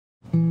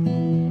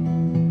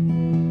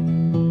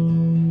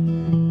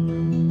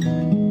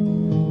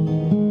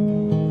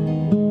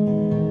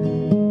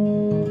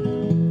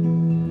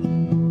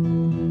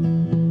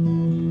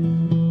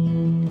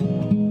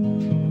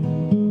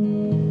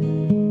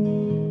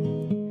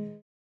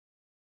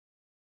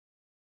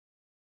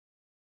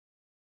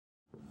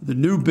The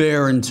new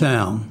bear in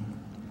town.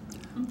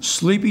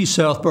 Sleepy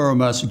Southborough,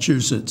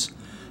 Massachusetts,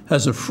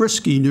 has a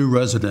frisky new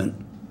resident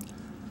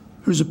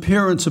whose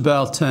appearance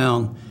about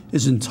town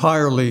is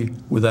entirely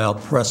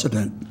without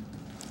precedent.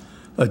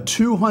 A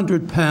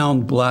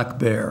 200-pound black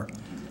bear,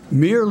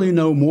 merely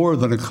no more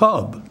than a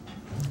cub,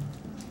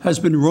 has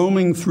been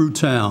roaming through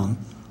town,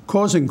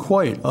 causing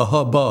quite a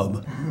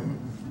hubbub.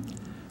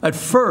 At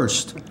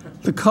first,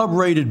 the cub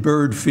raided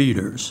bird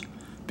feeders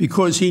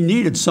because he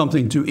needed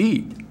something to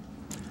eat.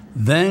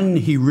 Then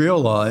he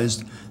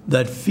realized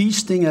that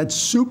feasting at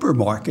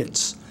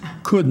supermarkets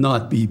could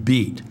not be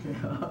beat.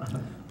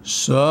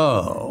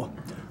 So,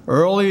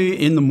 early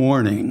in the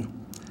morning,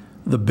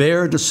 the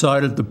bear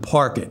decided to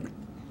park it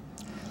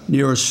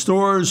near a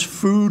store's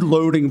food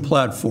loading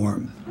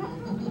platform,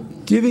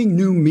 giving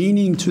new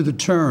meaning to the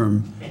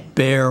term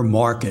bear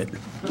market.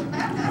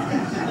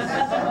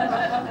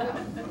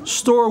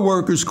 Store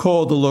workers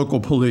called the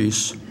local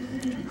police,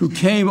 who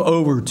came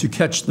over to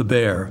catch the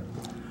bear.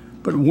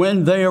 But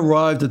when they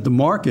arrived at the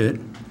market,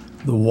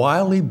 the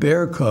wily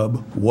bear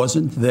cub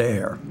wasn't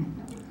there.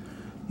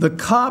 The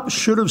cop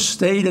should have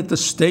stayed at the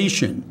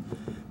station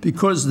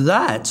because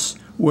that's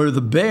where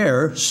the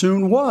bear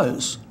soon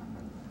was,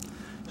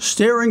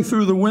 staring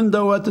through the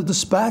window at the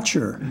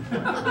dispatcher,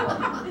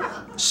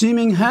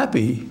 seeming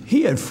happy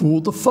he had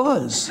fooled the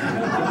fuzz.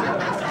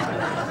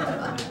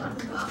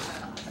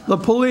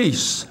 The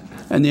police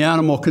and the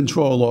animal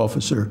control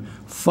officer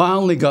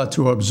finally got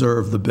to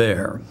observe the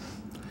bear,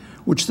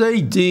 which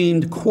they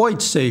deemed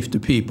quite safe to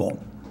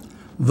people,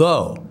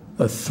 though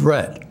a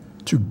threat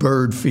to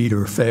bird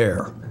feeder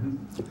fare.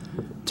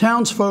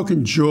 Townsfolk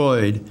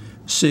enjoyed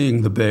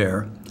seeing the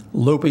bear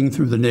loping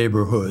through the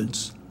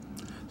neighborhoods.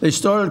 They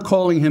started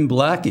calling him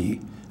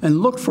Blackie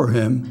and looked for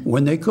him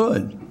when they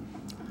could.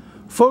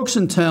 Folks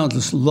in town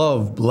just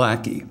loved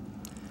Blackie,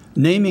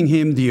 naming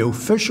him the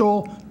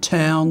official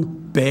town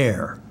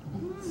bear.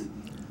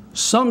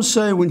 Some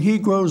say when he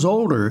grows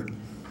older,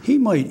 he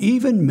might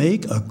even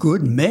make a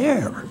good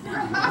mayor.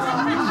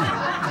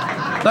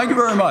 Thank you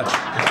very much.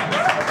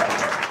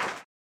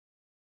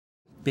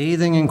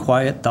 Bathing in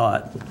quiet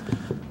thought,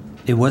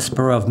 a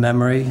whisper of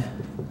memory,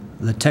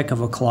 the tick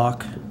of a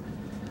clock.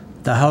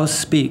 The house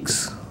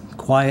speaks,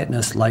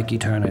 quietness like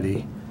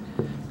eternity,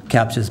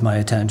 captures my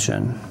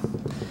attention.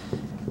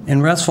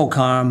 In restful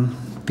calm,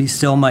 be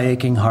still my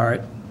aching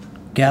heart,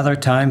 gather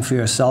time for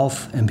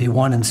yourself and be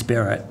one in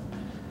spirit.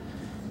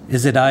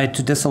 Is it I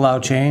to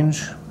disallow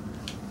change?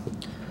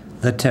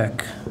 The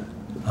tick,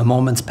 a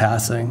moment's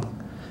passing,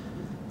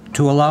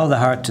 to allow the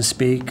heart to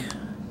speak,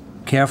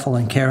 careful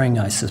and caring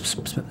I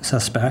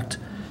suspect,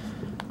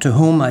 to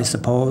whom I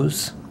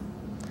suppose.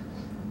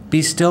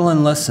 Be still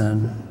and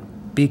listen,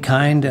 be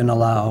kind and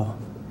allow,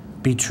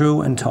 be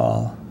true and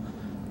tall,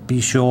 be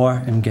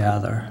sure and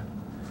gather,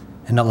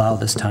 and allow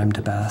this time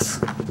to pass.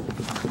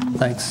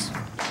 Thanks.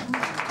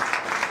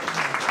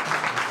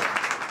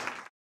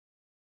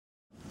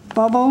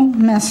 Bubble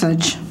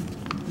message.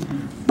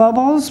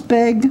 Bubbles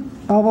big,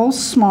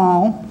 bubbles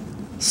small,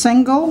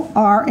 single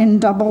or in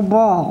double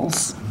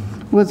balls.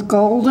 With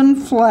golden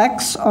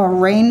flecks or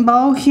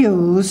rainbow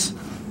hues,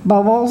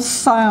 bubbles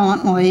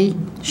silently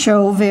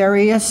show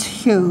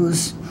various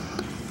hues.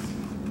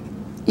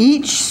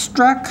 Each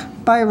struck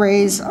by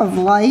rays of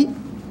light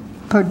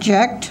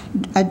project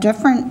a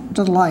different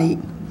delight.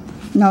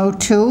 No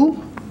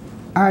two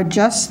are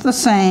just the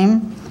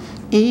same,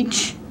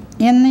 each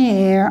in the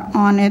air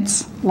on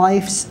its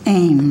life's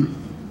aim.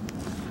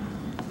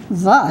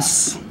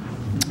 Thus,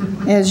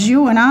 as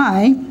you and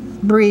I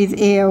breathe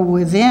air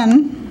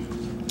within,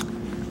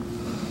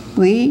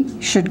 we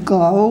should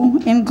glow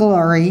in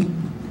glory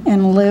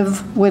and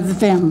live with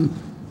vim.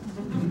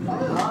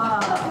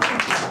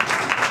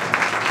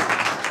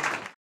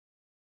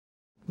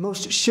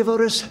 Most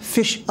chivalrous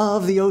fish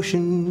of the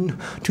ocean,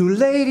 to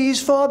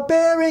ladies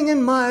forbearing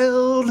and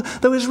mild,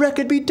 though his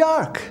record be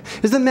dark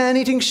as the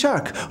man-eating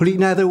shark, will eat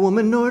neither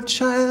woman nor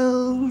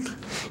child.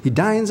 He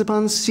dines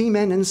upon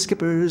seamen and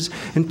skippers,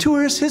 and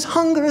tours his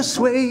hunger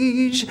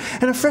assuage,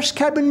 and a fresh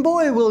cabin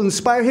boy will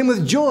inspire him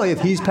with joy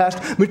if he's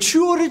past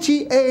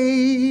maturity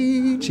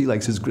age. He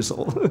likes his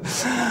gristle.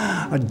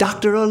 A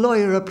doctor, a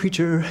lawyer, a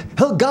preacher,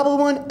 he'll gobble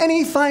one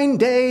any fine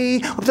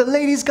day. Of the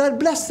ladies, God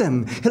bless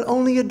them, he'll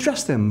only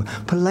address them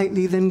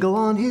politely, then go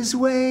on his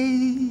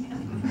way.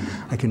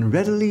 I can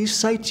readily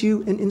cite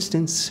you an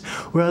instance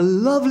where a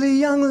lovely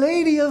young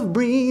lady of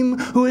Bream,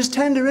 who is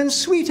tender and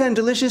sweet and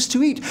delicious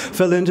to eat,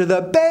 fell into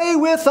the bay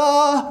with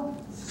a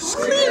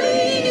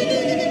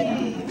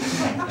scream.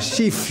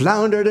 She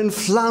floundered and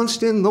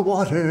flounced in the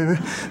water,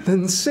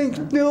 then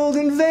signaled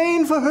in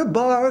vain for her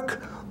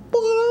bark.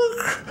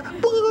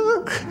 Bark,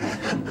 bark.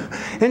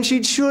 And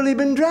she'd surely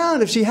been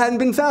drowned if she hadn't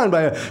been found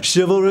by a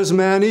chivalrous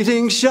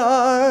man-eating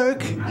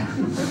shark.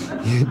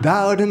 He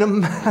bowed in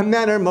a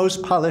manner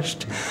most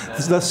polished,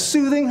 thus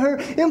soothing her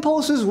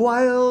impulses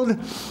wild.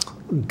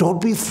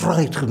 "Don't be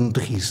frightened,"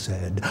 he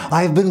said.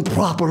 "I've been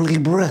properly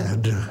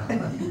bred,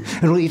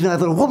 and will eat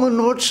neither woman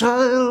nor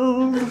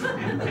child."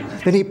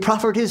 Then he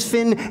proffered his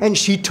fin, and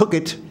she took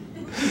it.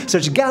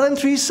 Such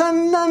gallantry,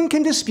 son, none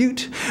can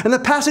dispute, and the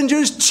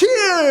passengers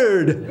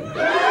cheered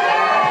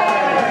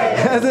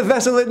as the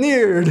vessel it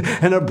neared,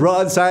 and a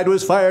broadside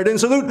was fired in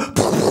salute.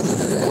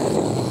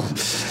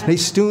 They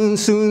soon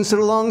stood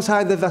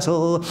alongside the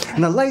vessel,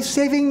 and a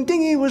life-saving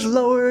dinghy was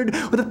lowered,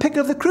 with a pick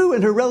of the crew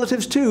and her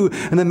relatives too,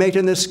 and the mate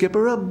and the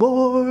skipper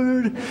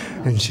aboard.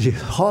 And she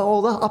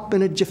hauled up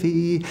in a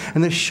jiffy,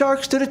 and the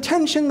shark stood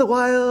attention the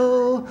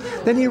while.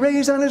 Then he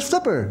raised on his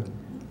flipper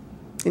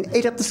and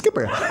ate up the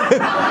skipper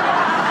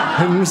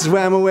and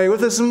swam away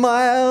with a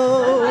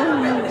smile.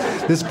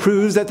 This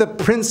proves that the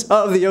prince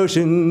of the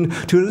ocean,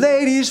 to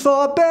ladies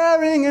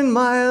forbearing and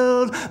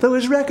mild, though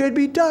his record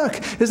be dark,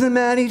 is the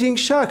man-eating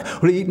shark,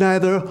 will eat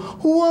neither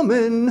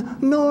woman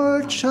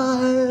nor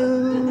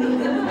child.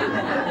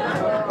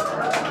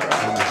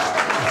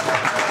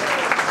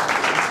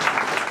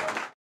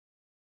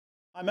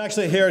 I'm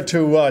actually here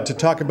to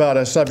talk about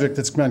a subject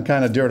that's been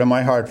kind of dear to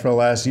my heart for the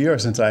last year,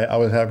 since I had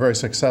a very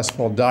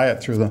successful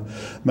diet through the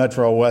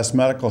Metro West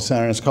Medical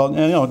Center. It's called,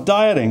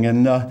 dieting,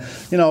 and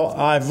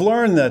I've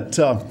learned that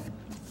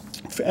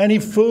any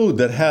food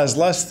that has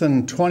less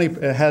than 20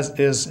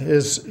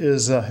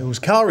 whose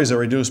calories are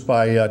reduced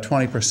by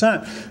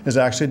 20% is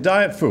actually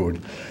diet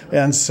food,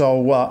 and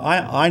so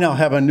I now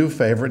have a new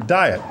favorite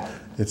diet.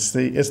 It's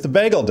the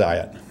bagel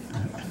diet.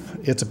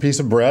 It's a piece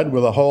of bread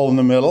with a hole in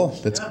the middle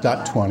that's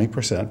got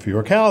 20%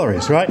 fewer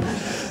calories, right?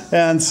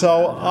 And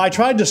so I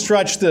tried to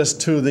stretch this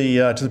to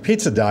the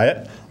pizza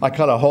diet. I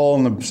cut a hole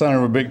in the center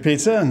of a big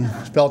pizza and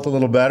felt a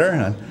little better.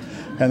 And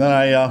then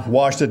I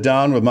washed it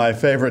down with my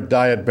favorite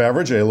diet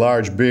beverage, a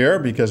large beer,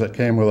 because it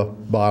came with a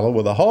bottle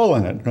with a hole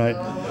in it, right?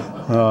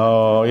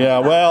 Oh, yeah,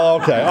 well,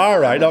 okay, all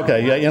right,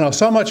 okay. Yeah,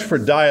 so much for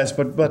diets,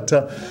 but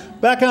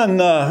back on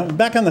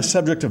the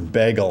subject of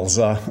bagels.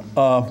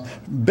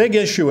 Big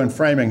issue in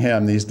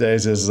Framingham these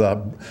days is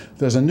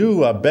there's a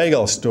new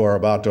bagel store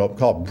about to open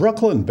called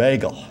Brooklyn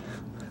Bagel.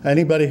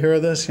 Anybody hear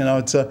of this?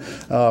 It's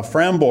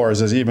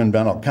Framboars has even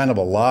been kind of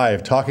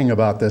alive talking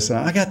about this, and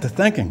I got to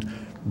thinking,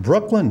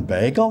 Brooklyn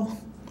Bagel?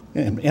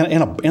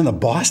 In the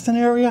Boston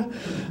area?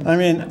 I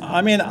mean,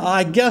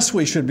 I guess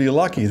we should be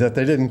lucky that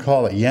they didn't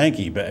call it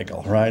Yankee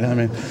Bagel, right? I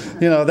mean,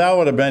 that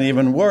would have been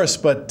even worse.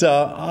 But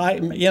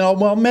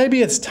well,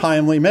 maybe it's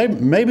timely.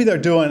 Maybe they're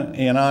doing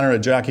in honor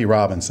of Jackie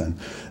Robinson.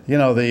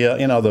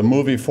 The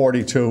movie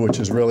 42, which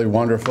is really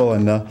wonderful,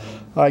 and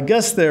I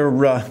guess their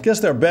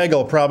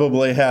bagel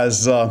probably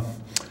has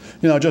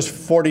just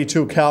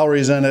 42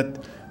 calories in it.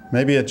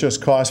 Maybe it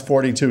just costs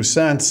 42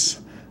 cents.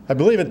 I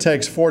believe it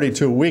takes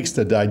 42 weeks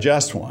to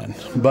digest one,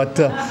 but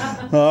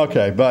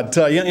okay. But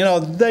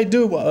they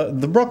do.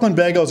 The Brooklyn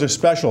bagels are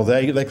special.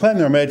 They claim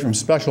they're made from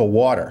special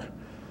water,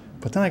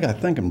 but then I got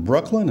thinking,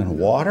 Brooklyn and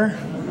water?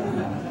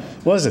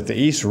 What is it? The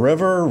East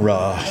River?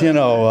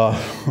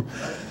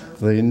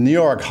 The New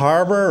York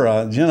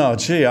Harbor?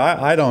 Gee,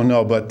 I don't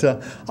know, but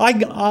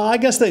I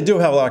guess they do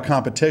have a lot of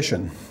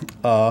competition.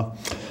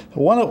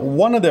 One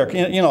of their,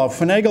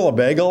 finagle a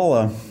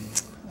bagel.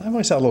 I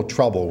always had a little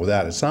trouble with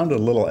that. It sounded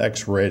a little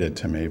X-rated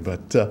to me,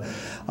 but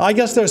I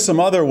guess there's some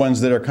other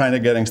ones that are kind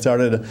of getting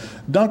started.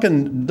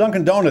 Dunkin'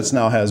 Donuts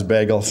now has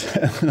bagels,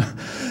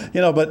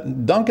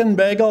 but Dunkin'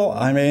 Bagel,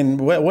 I mean,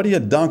 what do you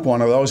dunk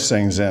one of those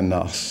things in?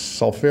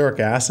 Sulfuric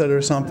acid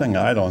or something?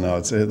 I don't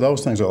know.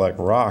 Those things are like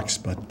rocks,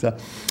 but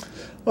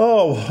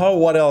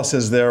what else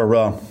is there?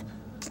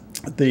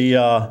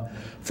 In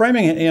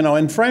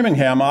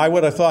Framingham, I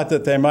would have thought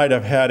that they might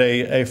have had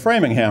a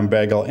Framingham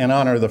bagel in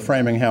honor of the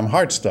Framingham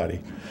Heart Study.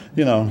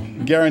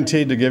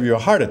 Guaranteed to give you a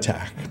heart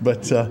attack.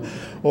 But, and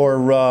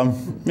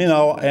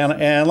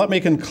let me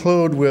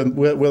conclude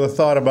with a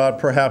thought about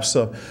perhaps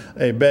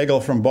a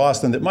bagel from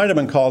Boston that might have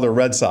been called a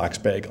Red Sox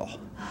bagel.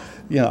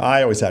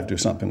 I always have to do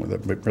something with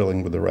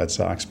the Red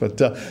Sox.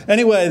 But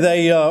anyway,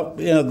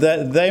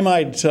 they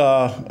might.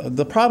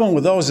 The problem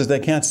with those is they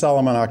can't sell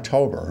them in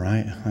October,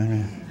 right? I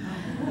mean.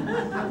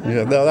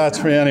 Yeah, that's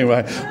for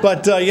anyway.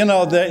 But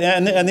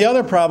and the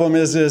other problem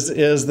is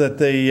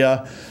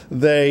that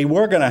they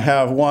were going to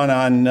have one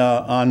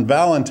on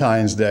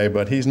Valentine's Day,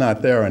 but he's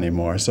not there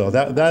anymore, so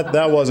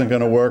that wasn't going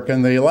to work.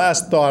 And the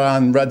last thought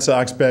on Red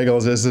Sox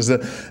bagels is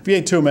that if you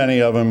eat too many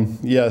of them,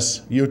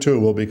 yes, you too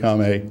will become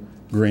a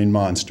green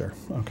monster.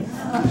 Okay,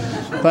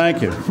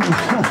 thank you.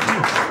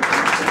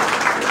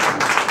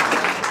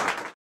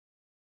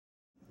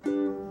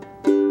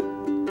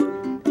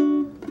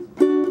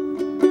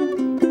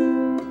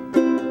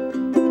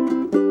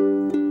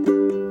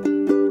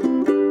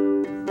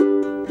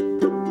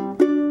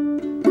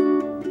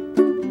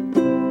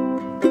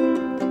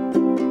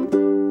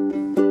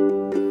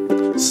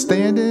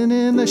 Standing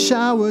in the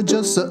shower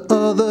just the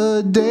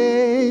other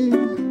day,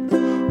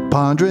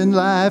 pondering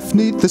life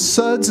neath the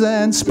suds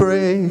and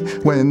spray,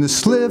 when the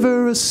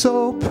sliver of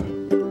soap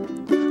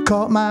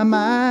caught my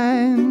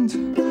mind.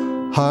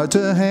 Hard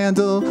to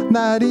handle,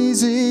 not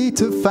easy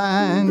to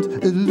find,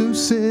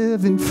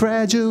 elusive and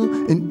fragile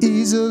and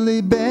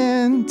easily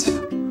bent.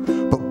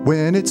 But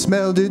when it's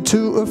melded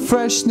to a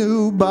fresh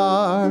new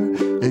bar,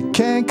 it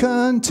can't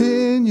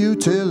continue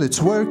till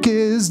its work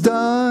is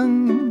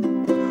done.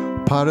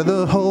 part of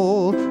the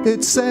whole,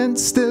 its scent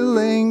still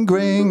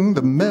lingering,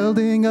 the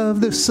melding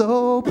of the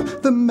soap,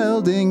 the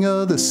melding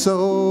of the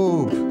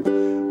soap.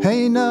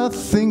 Ain't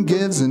nothing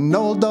gives an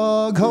old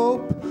dog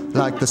hope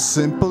like the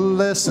simple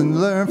lesson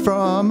learned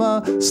from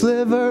a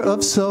sliver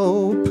of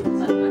soap.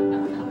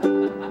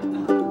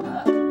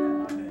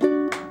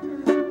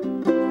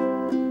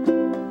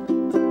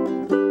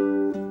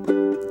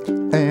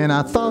 And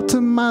I thought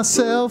to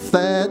myself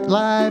that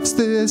life's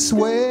this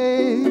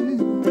way.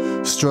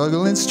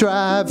 Struggle and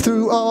strive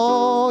through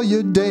all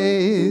your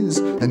days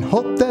and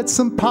hope that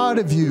some part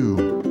of you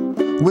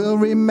will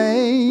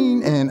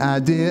remain an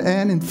idea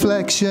and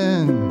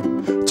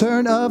inflection,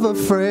 turn of a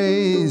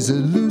phrase,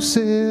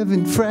 elusive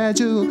and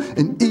fragile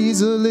and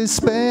easily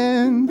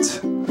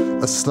spent.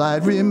 A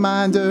slight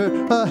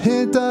reminder, a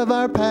hint of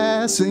our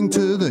passing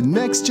to the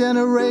next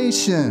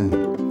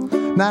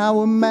generation, now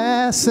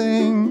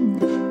amassing,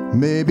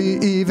 maybe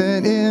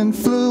even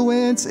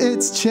influence,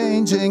 it's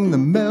changing, the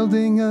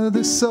melding of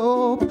the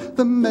soap,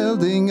 the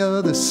melding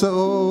of the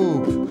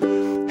soap.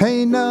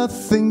 Ain't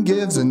nothing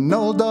gives an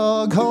old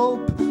dog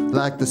hope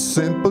like the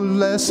simple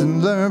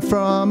lesson learned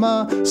from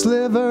a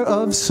sliver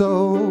of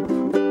soap.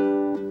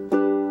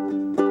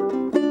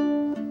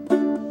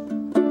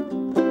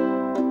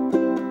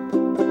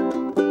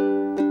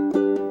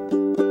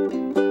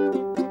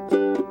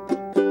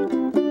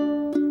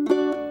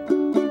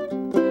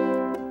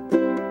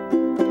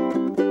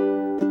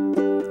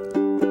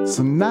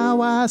 So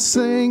now I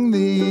sing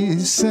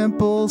these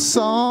simple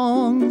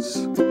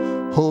songs,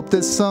 hope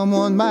that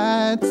someone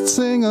might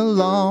sing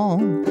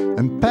along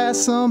and pass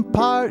some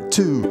part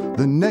to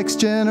the next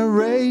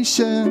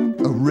generation.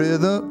 A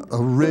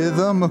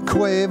rhythm, a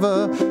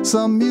quaver,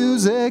 some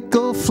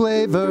musical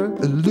flavor,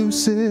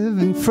 elusive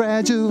and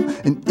fragile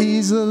and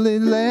easily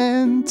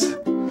lent.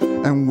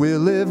 And we'll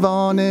live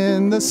on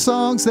in the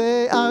songs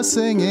they are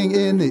singing,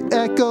 in the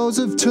echoes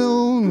of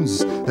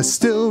tunes that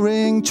still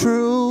ring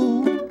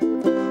true,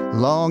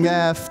 long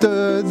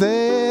after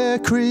they're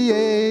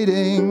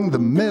creating the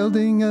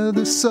melding of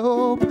the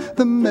soap,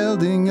 the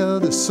melding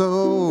of the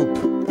soap.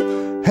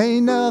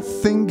 Ain't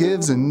nothing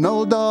gives an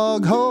old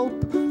dog hope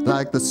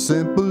like the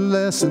simple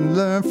lesson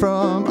learned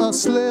from a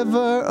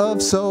sliver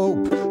of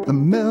soap, the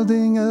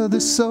melding of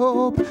the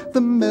soap, the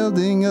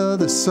melding of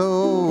the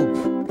soap.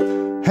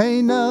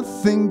 Ain't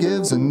nothing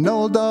gives an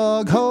old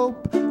dog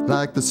hope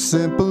like the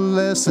simple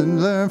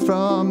lesson learned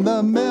from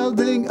the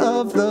melding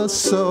of the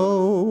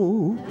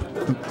soap.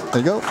 There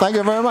you go. Thank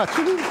you very much.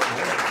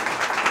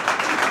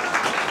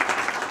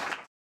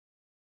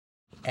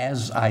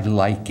 As I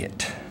like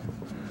it.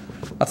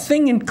 A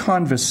thing in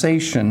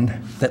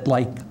conversation that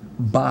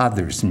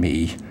bothers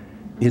me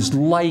is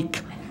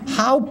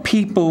how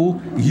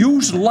people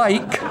use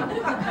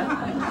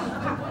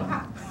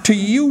to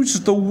use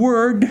the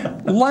word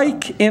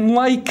in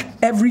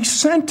every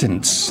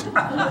sentence.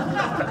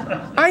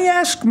 I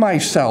ask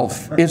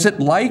myself, is it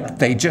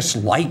they just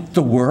like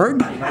the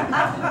word?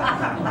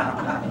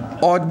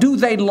 Or do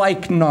they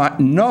not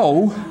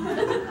know?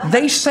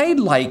 They say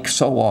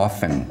so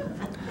often.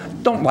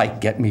 Don't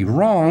get me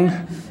wrong.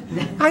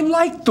 I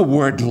like the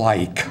word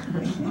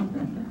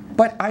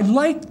but I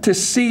like to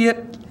see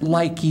it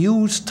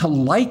used to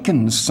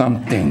liken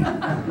something.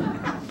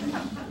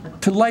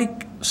 To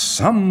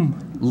some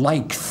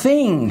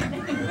thing.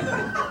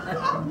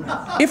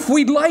 If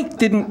we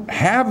didn't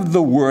have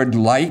the word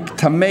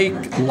to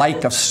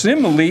make a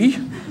simile,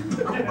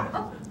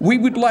 we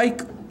would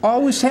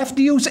always have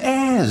to use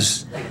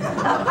as.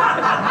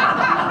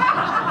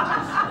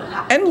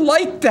 And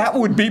that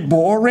would be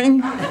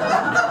boring.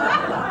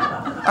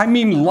 I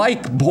mean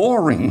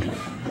boring.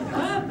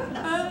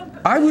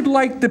 I would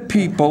like the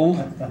people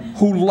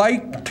who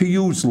to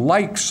use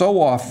so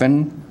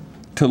often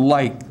to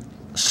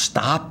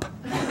stop.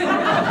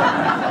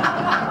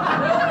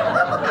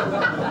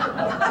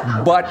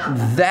 But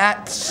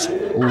that's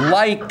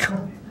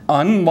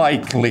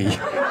unlikely.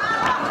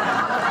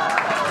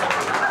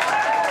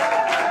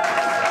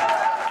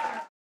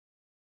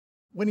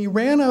 When he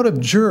ran out of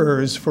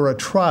jurors for a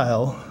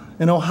trial,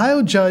 an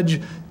Ohio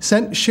judge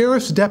sent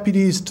sheriff's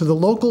deputies to the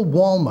local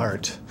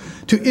Walmart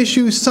to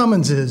issue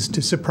summonses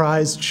to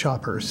surprised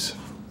shoppers.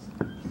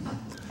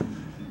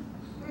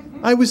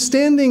 I was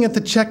standing at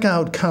the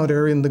checkout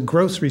counter in the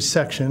grocery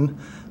section,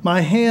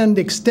 my hand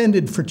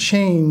extended for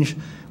change,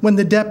 when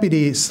the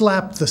deputy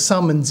slapped the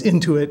summons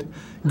into it,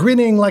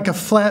 grinning like a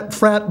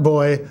frat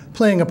boy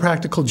playing a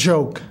practical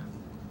joke.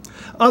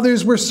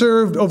 Others were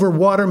served over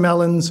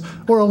watermelons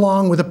or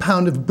along with a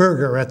pound of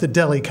burger at the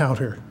deli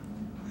counter.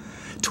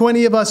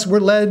 20 of us were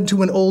led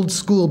to an old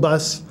school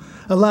bus,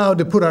 allowed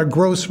to put our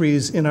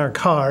groceries in our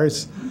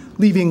cars,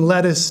 leaving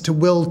lettuce to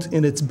wilt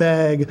in its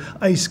bag,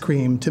 ice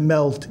cream to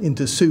melt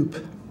into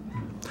soup.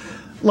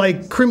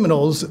 Like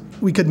criminals,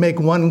 we could make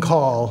one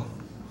call.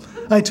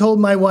 I told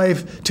my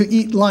wife to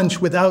eat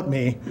lunch without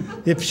me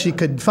if she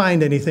could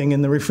find anything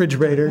in the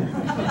refrigerator.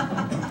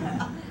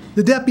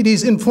 The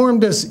deputies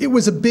informed us it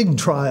was a big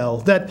trial,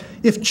 that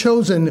if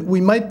chosen, we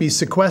might be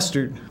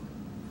sequestered.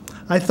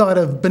 I thought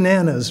of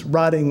bananas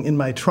rotting in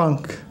my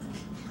trunk.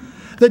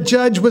 The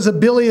judge was a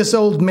bilious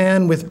old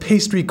man with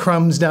pastry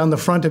crumbs down the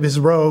front of his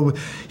robe.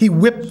 He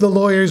whipped the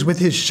lawyers with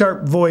his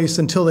sharp voice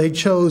until they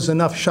chose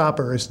enough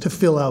shoppers to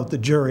fill out the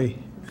jury.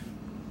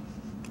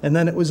 And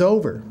then it was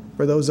over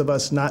for those of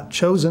us not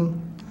chosen.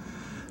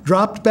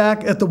 Dropped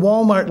back at the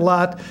Walmart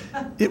lot,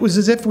 it was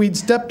as if we'd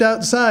stepped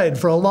outside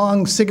for a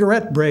long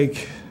cigarette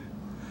break.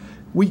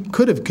 We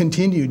could have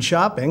continued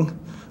shopping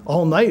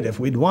all night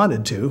if we'd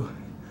wanted to.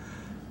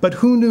 But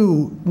who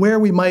knew where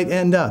we might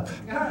end up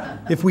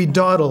if we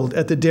dawdled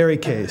at the dairy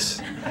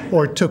case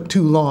or took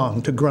too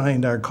long to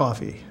grind our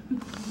coffee?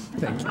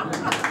 Thank you.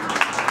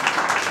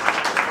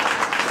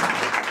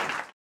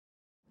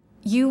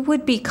 You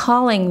would be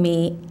calling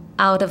me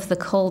out of the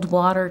cold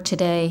water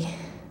today,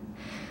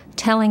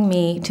 telling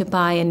me to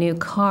buy a new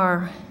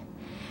car,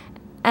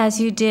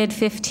 as you did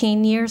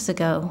 15 years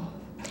ago,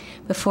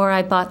 before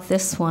I bought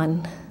this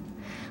one,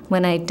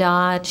 when I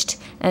dodged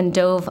and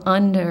dove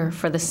under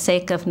for the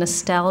sake of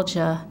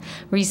nostalgia,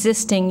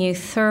 resisting you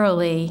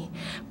thoroughly,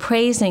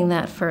 praising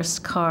that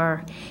first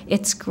car,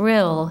 its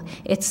grille,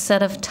 its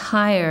set of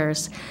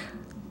tires,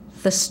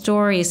 the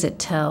stories it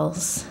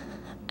tells.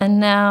 And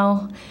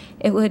now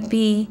it would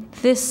be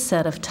this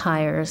set of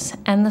tires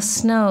and the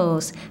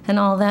snows and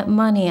all that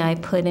money I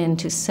put in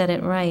to set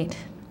it right.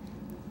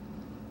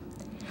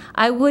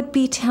 I would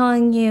be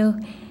telling you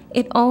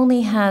it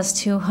only has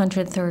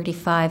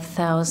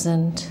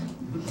 235,000.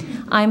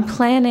 I'm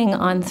planning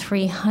on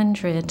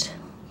 300.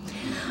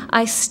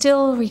 I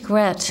still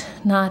regret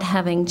not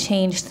having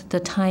changed the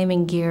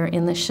timing gear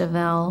in the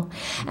Chevelle,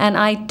 and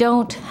I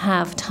don't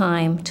have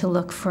time to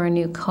look for a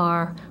new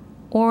car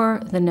or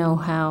the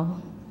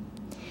know-how.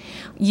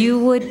 You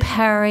would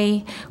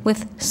parry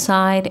with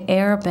side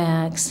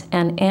airbags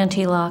and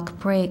anti-lock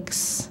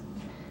brakes.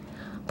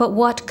 But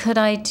what could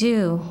I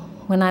do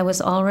when I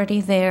was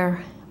already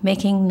there,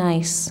 making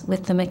nice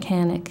with the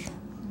mechanic?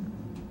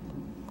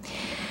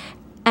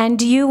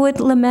 And you would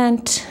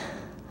lament,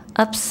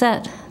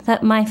 upset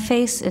that my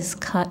face is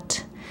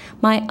cut,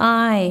 my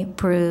eye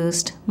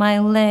bruised, my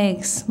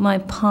legs, my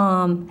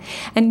palm,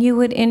 and you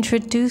would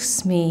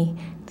introduce me.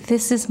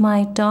 This is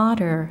my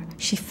daughter.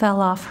 She fell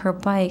off her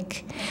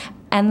bike.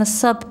 And the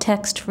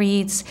subtext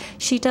reads,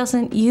 she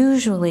doesn't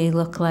usually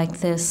look like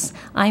this.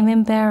 I'm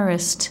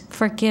embarrassed.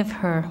 Forgive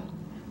her.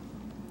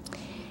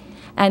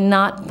 And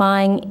not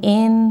buying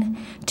in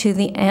to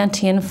the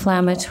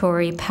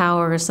anti-inflammatory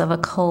powers of a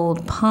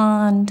cold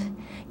pond,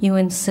 you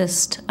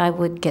insist I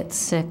would get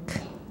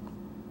sick.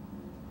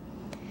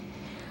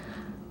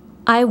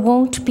 I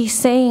won't be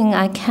saying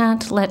I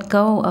can't let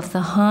go of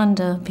the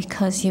Honda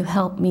because you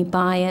helped me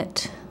buy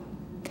it,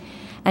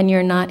 and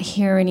you're not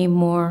here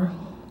anymore.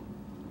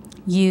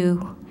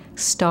 You,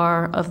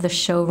 star of the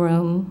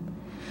showroom,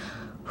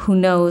 who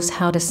knows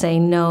how to say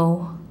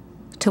no,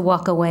 to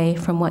walk away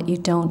from what you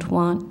don't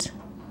want.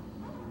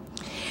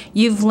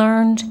 You've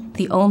learned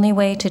the only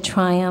way to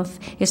triumph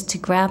is to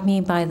grab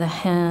me by the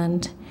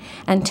hand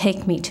and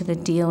take me to the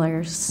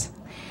dealers.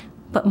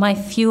 But my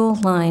fuel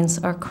lines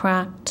are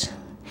cracked,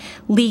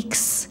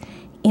 leaks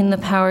in the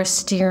power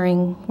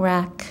steering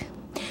rack.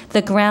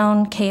 The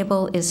ground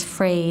cable is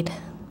frayed.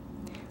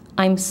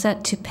 I'm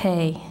set to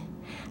pay,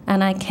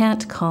 and I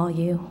can't call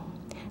you,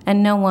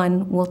 and no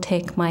one will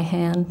take my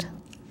hand.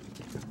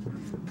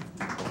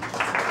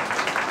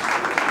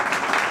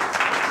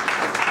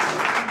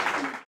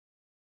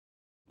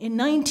 In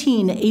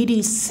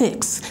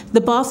 1986,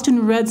 the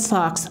Boston Red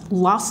Sox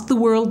lost the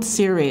World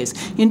Series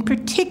in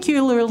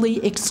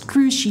particularly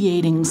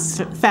excruciating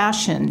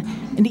fashion,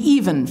 and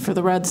even for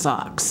the Red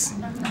Sox.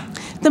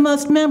 The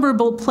most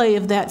memorable play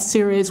of that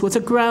series was a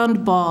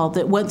ground ball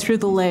that went through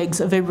the legs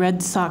of a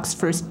Red Sox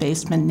first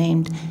baseman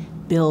named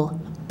Bill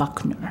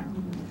Buckner.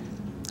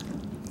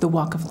 The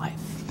walk of life.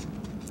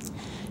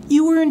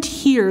 You weren't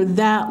here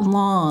that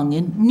long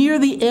and near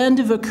the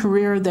end of a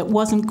career that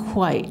wasn't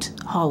quite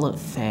Hall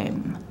of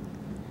Fame.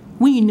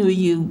 We knew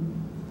you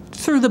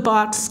through the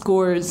box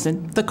scores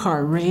and the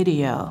car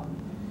radio.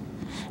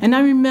 And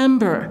I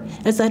remember,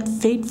 as that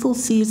fateful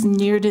season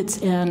neared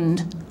its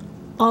end,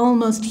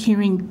 almost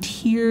hearing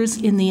tears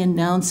in the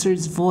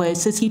announcer's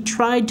voice as he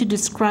tried to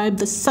describe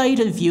the sight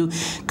of you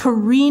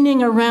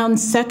careening around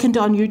second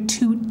on your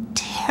two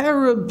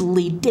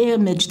terribly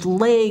damaged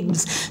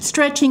legs,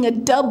 stretching a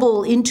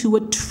double into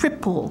a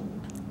triple.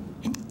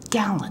 And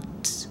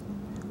gallant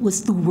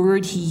was the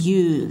word he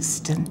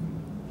used, and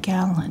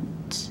gallant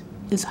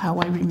is how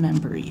I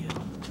remember you.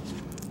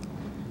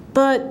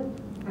 But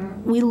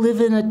we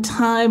live in a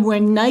time where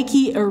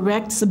Nike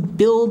erects a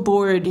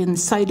billboard in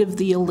sight of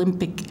the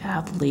Olympic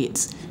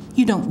athletes.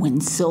 You don't win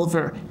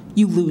silver,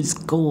 you lose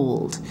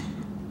gold.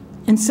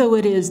 And so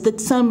it is that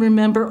some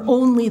remember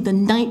only the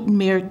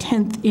nightmare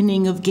 10th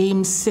inning of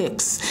Game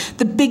 6,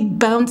 the big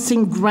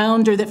bouncing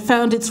grounder that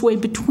found its way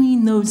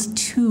between those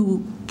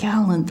two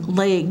gallant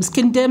legs,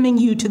 condemning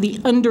you to the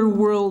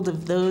underworld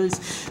of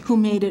those who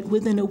made it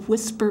within a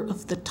whisper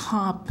of the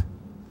top,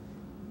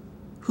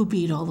 who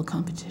beat all the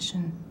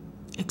competition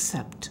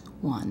except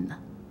one.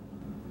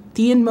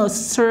 The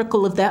inmost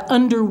circle of that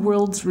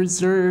underworld's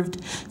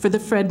reserved for the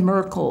Fred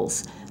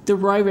Merkles, the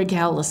Roy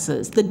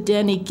Regalises, the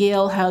Denny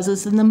Gale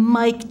Houses, and the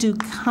Mike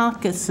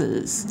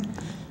Dukakases.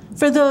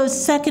 For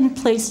those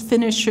second-place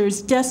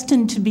finishers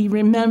destined to be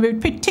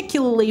remembered,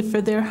 particularly for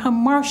their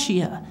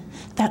hamartia,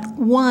 that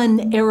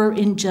one error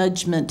in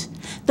judgment,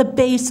 the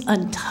base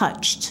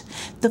untouched,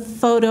 the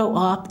photo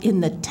op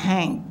in the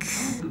tank.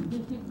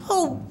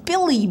 Oh,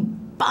 Billy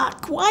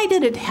Buck, why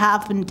did it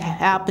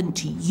happen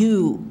to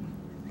you?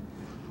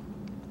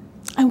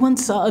 I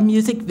once saw a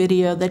music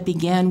video that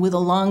began with a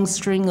long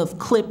string of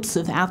clips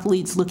of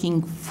athletes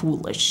looking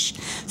foolish.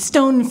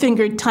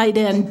 Stone-fingered tight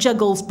end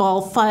juggles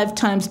ball 5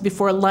 times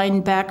before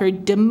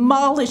linebacker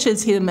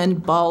demolishes him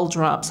and ball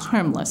drops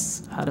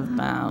harmless out of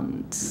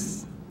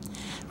bounds.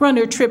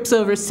 Runner trips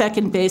over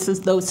second base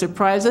as though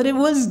surprised that it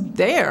was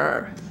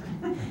there.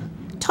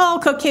 Tall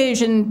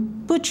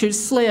Caucasian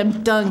butchers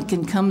slam dunk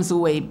and comes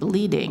away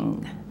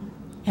bleeding.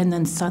 And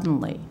then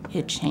suddenly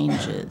it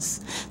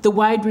changes. The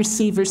wide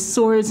receiver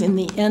soars in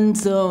the end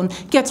zone,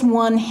 gets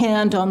one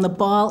hand on the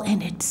ball,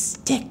 and it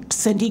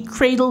sticks, and he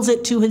cradles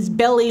it to his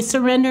belly,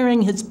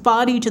 surrendering his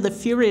body to the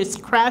furious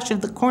crash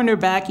of the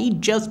cornerback he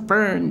just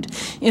burned,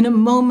 in a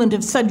moment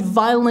of such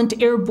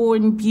violent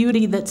airborne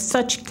beauty, that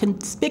such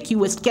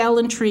conspicuous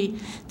gallantry,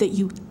 that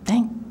you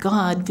thank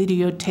God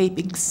videotape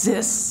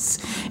exists,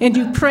 and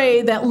you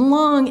pray that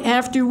long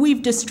after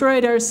we've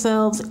destroyed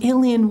ourselves,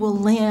 Alien will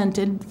land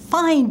and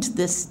find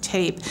this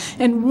tape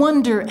and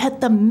wonder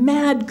at the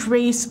mad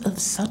grace of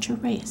such a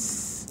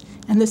race.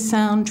 And the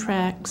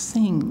soundtrack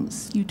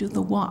sings, you do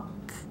the walk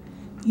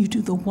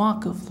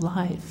of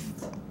life.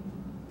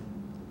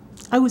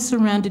 I was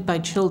surrounded by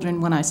children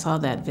when I saw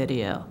that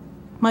video.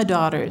 My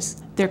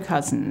daughters, their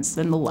cousins,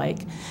 and the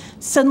like,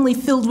 suddenly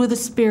filled with a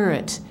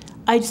spirit.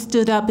 I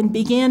stood up and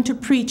began to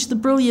preach the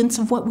brilliance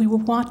of what we were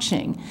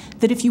watching,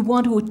 that if you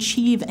want to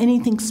achieve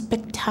anything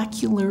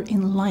spectacular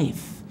in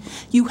life,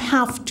 you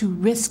have to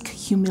risk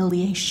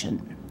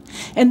humiliation.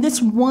 And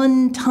this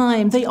one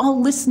time, they all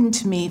listened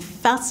to me,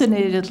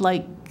 fascinated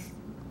like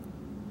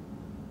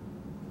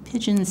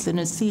pigeons in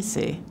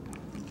Assisi.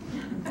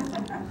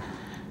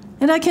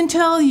 And I can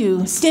tell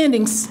you,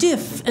 standing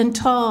stiff and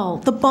tall,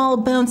 the ball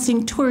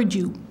bouncing toward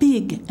you,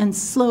 big and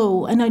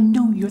slow, and I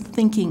know you're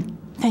thinking,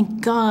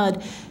 thank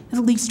God, at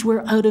least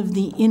we're out of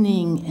the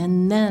inning,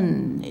 and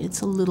then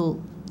it's a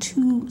little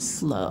too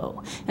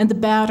slow. And the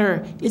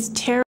batter is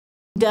tearing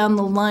down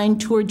the line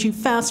toward you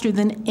faster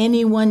than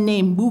anyone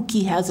named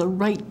Mookie has a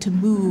right to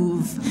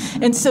move.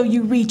 And so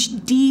you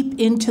reach deep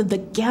into the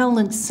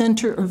gallant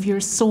center of your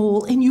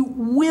soul, and you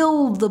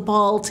will the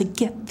ball to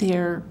get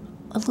there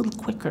a little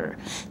quicker,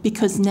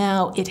 because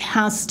now it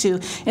has to.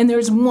 And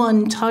there's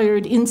one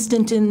tired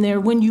instant in there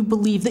when you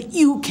believe that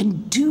you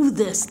can do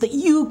this, that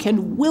you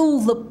can will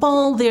the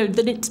ball there,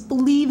 that it's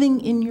believing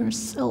in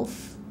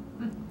yourself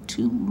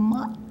too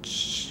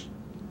much.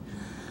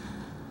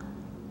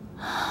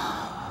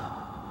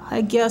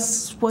 I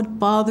guess what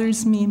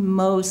bothers me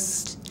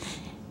most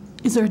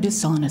is our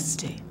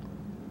dishonesty.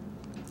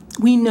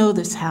 We know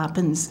this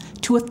happens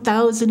to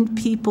 1,000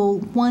 people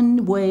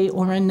one way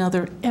or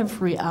another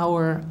every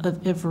hour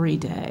of every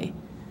day.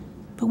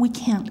 But we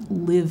can't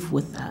live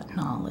with that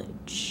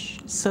knowledge.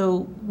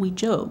 So we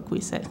joke, we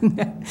say,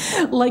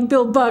 like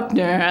Bill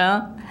Buckner,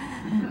 huh?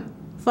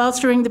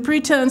 Fostering the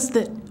pretense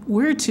that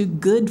we're too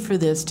good for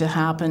this to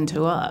happen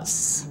to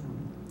us.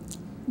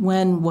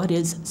 When what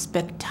is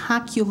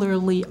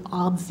spectacularly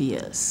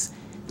obvious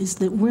is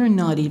that we're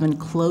not even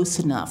close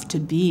enough to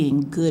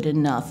being good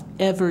enough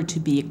ever to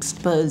be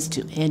exposed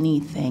to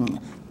anything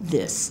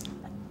this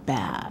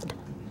bad.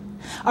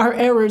 Our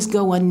errors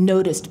go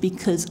unnoticed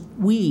because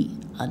we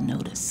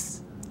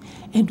unnotice,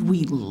 and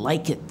we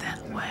like it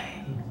that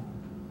way.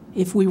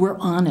 If we were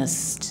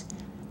honest,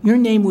 your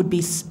name would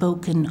be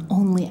spoken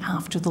only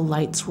after the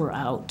lights were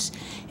out,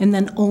 and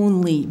then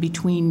only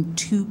between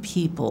two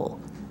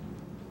people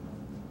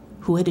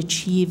who had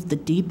achieved the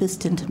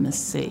deepest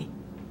intimacy,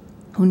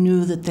 who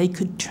knew that they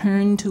could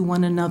turn to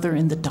one another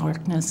in the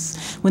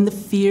darkness. When the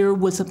fear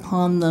was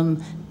upon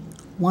them,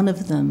 one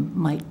of them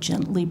might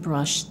gently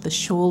brush the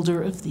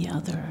shoulder of the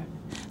other,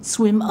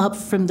 swim up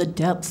from the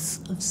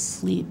depths of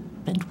sleep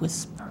and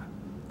whisper,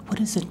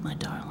 "What is it, my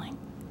darling?"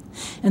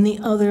 And the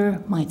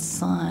other might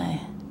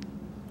sigh,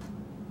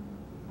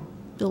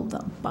 "Build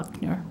up,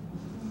 Buckner."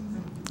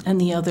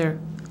 And the other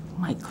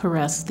might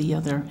caress the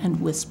other and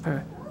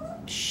whisper,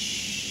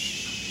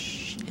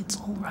 "Shh, it's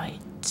all right.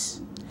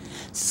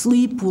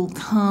 Sleep will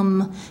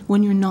come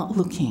when you're not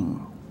looking.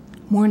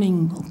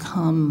 Morning will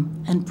come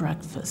and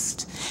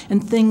breakfast,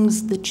 and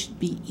things that should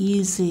be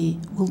easy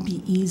will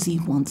be easy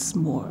once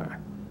more.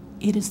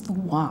 It is the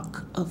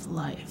walk of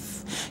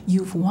life.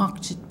 You've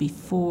walked it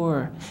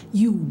before.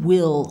 You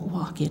will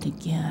walk it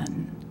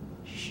again.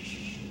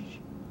 Shh,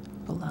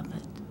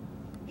 beloved.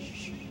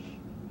 Shh."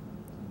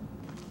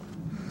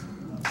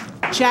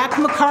 Jack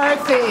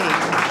McCarthy,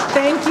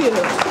 thank you.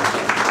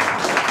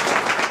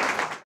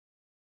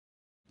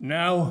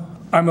 Now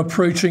I'm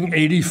approaching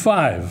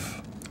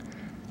 85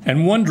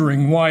 and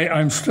wondering why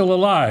I'm still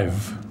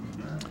alive.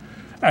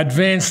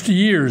 Advanced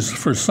years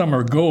for some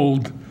are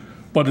gold,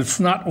 but it's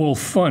not all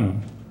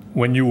fun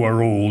when you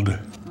are old.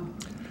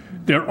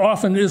 There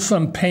often is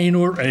some pain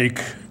or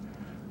ache.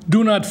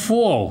 Do not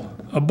fall,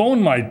 a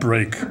bone might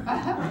break.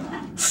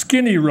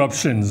 Skin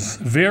eruptions,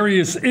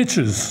 various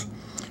itches,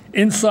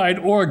 inside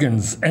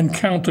organs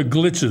encounter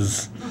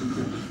glitches.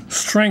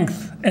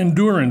 Strength,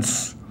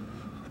 endurance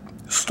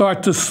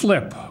start to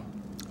slip.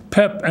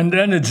 Pep and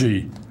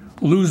energy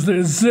lose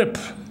their zip.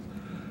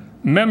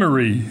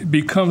 Memory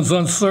becomes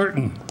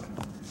uncertain.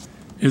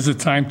 Is it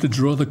time to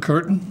draw the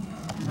curtain?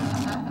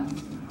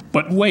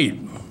 But wait,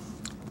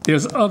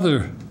 there's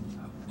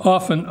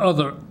often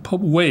other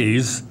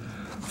ways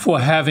for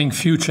having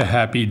future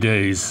happy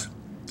days.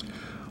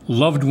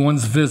 Loved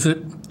ones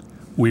visit,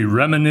 we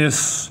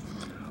reminisce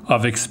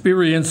of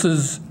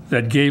experiences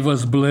that gave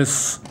us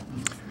bliss,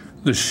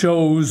 the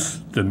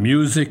shows, the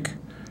music,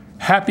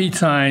 happy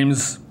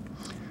times,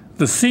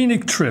 the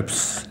scenic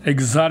trips,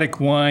 exotic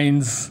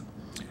wines.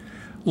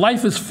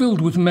 Life is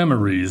filled with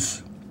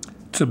memories,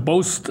 to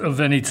boast of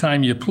any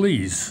time you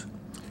please.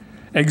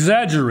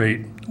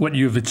 Exaggerate what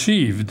you've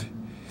achieved,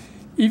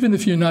 even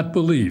if you're not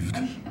believed.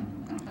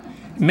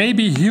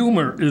 Maybe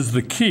humor is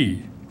the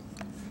key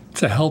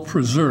to help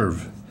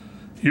preserve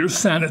your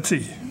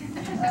sanity.